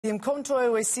The Umkhonto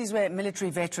weSizwe Military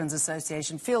Veterans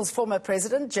Association feels former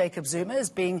President Jacob Zuma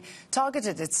is being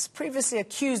targeted. It's previously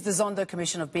accused the Zondo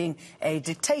Commission of being a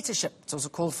dictatorship. It's also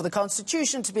called for the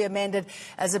Constitution to be amended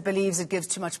as it believes it gives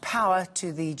too much power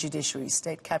to the judiciary.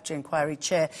 State Capture Inquiry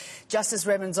Chair Justice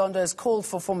Raymond Zondo has called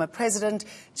for former President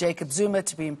Jacob Zuma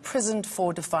to be imprisoned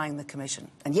for defying the Commission.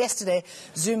 And yesterday,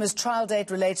 Zuma's trial date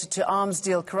related to arms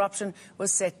deal corruption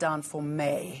was set down for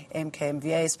May.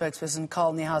 MKMVA spokesperson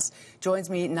Carl Niehaus joins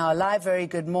me now live. Very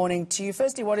good morning to you.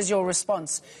 Firstly, what is your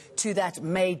response to that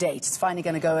May date? It's finally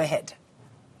going to go ahead.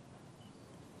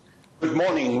 Good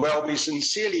morning. Well, we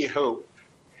sincerely hope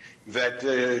that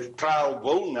the trial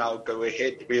will now go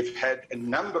ahead. We've had a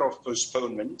number of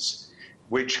postponements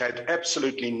which had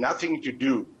absolutely nothing to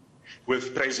do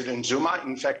with President Zuma.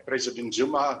 In fact, President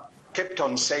Zuma kept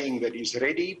on saying that he's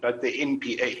ready, but the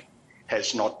NPA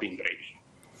has not been ready.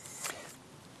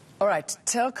 All right,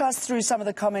 talk us through some of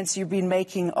the comments you've been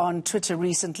making on Twitter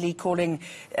recently, calling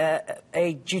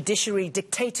a judiciary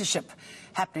dictatorship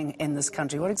happening in this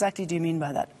country. What exactly do you mean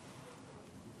by that?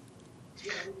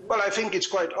 Well, I think it's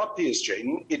quite obvious,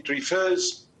 Jane. It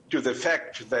refers to the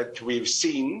fact that we've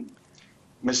seen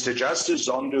Mr. Justice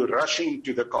Zondo rushing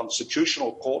to the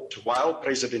Constitutional Court while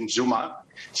President Zuma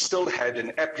still had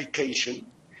an application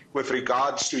with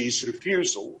regards to his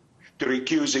refusal to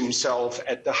recuse himself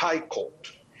at the High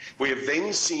Court. We have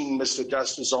then seen Mr.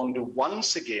 Justice Zondo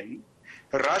once again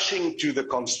rushing to the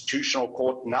Constitutional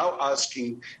Court, now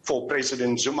asking for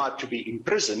President Zuma to be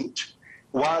imprisoned,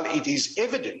 while it is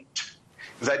evident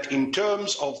that in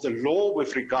terms of the law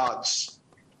with regards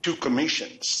to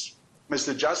commissions,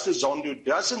 Mr. Justice Zondo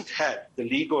doesn't have the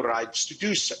legal rights to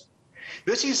do so.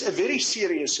 This is a very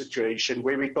serious situation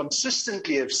where we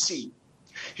consistently have seen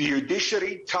the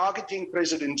judiciary targeting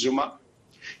President Zuma.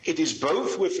 It is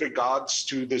both with regards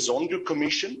to the Zondo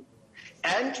Commission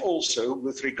and also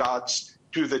with regards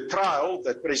to the trial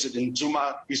that President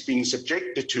Zuma is being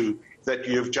subjected to that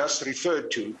you have just referred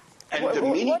to. And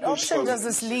what option does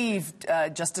this leave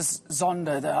Justice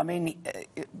Zondo, though? I mean,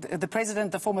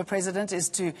 the former president, is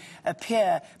to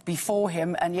appear before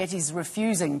him, and yet he's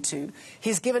refusing to.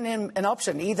 He's given him an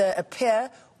option, either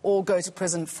appear or go to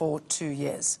prison for 2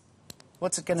 years.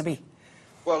 What's it going to be?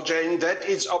 Well, Jane, that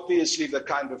is obviously the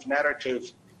kind of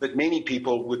narrative that many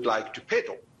people would like to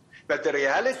peddle. But the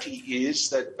reality is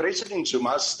that President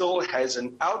Zuma still has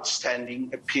an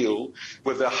outstanding appeal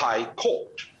with the High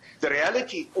Court. The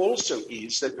reality also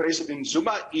is that President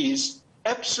Zuma is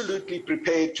absolutely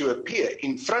prepared to appear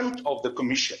in front of the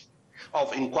Commission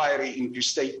of Inquiry into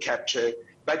State Capture,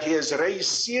 but he has raised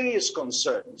serious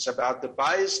concerns about the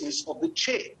biasness of the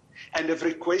chair and have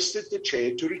requested the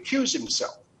chair to recuse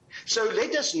himself. So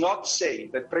let us not say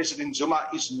that President Zuma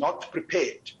is not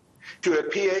prepared to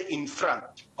appear in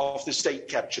front of the State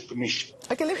Capture Commission.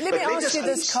 Okay, let me ask you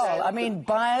this, Carl. I mean,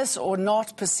 bias or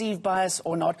not, perceived bias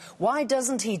or not, why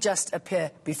doesn't he just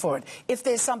appear before it? If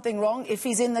there's something wrong, if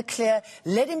he's in the clear,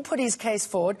 let him put his case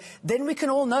forward. Then we can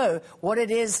all know what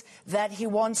it is that he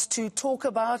wants to talk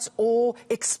about or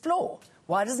explore.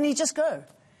 Why doesn't he just go?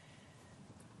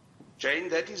 Jane,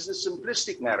 that is the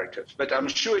simplistic narrative. But I'm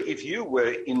sure if you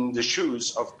were in the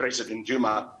shoes of President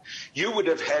Zuma, you would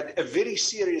have had a very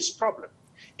serious problem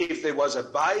if there was a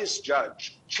biased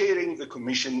judge chairing the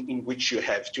commission in which you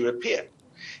have to appear.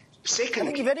 Secondly, I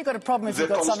think you've only got a problem if you've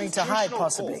got something to hide,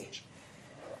 possibly.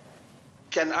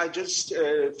 Can I just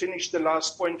finish the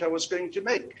last point I was going to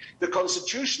make? The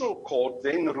Constitutional Court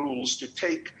then rules to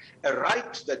take a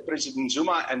right that President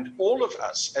Zuma and all of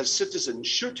us as citizens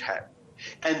should have,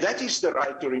 and that is the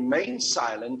right to remain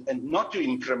silent and not to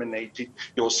incriminate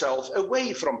yourself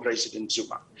away from President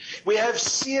Zuma. We have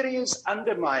serious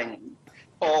undermining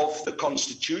of the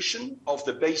Constitution, of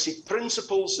the basic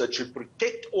principles that should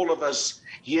protect all of us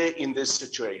here in this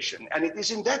situation. And it is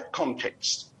in that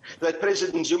context that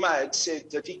President Zuma had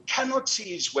said that he cannot see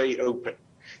his way open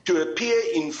to appear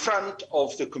in front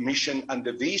of the Commission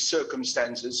under these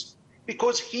circumstances,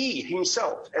 because he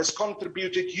himself has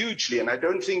contributed hugely, and I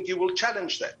don't think you will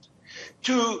challenge that,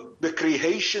 to the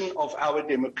creation of our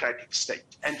democratic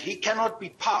state. And he cannot be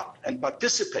part and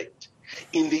participate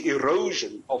in the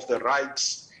erosion of the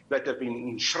rights that have been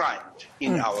enshrined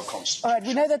in our Constitution. All right,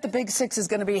 we know that the Big Six is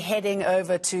going to be heading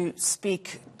over to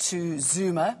speak to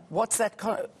Zuma. What's that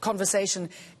conversation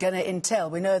going to entail?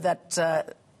 We know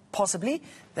that possibly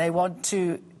they want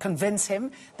to convince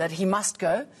him that he must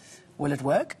go. Will it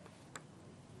work?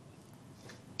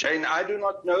 Jane, I do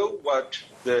not know what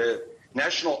the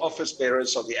national office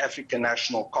bearers of the African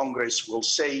National Congress will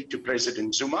say to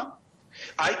President Zuma.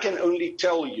 I can only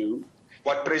tell you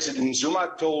what President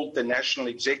Zuma told the National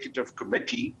Executive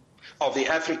Committee of the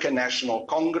African National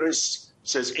Congress,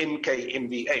 says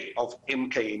MKMVA, of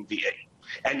MKMVA.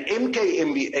 And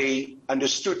MKMVA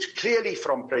understood clearly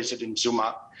from President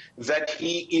Zuma that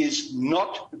he is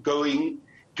not going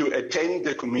to attend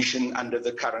the commission under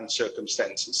the current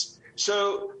circumstances.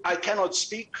 So I cannot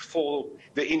speak for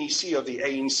the NEC of the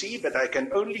ANC, but I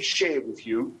can only share with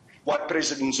you what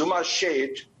President Zuma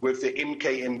shared with the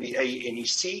MKMVA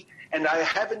NEC, and I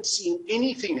haven't seen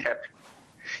anything happen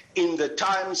in the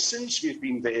time since we've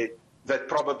been there that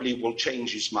probably will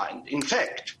change his mind. In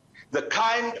fact, the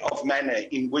kind of manner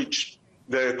in which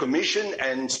the Commission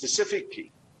and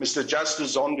specifically Mr.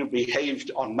 Justice Zondo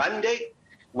behaved on Monday,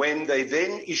 when they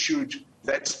then issued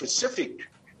that specific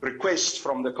request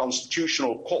from the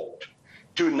Constitutional Court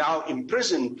to now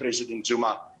imprison President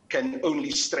Zuma, can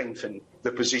only strengthen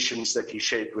the positions that he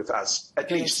shared with us.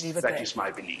 At least that is my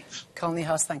belief. Colonel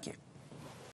Haas, thank you.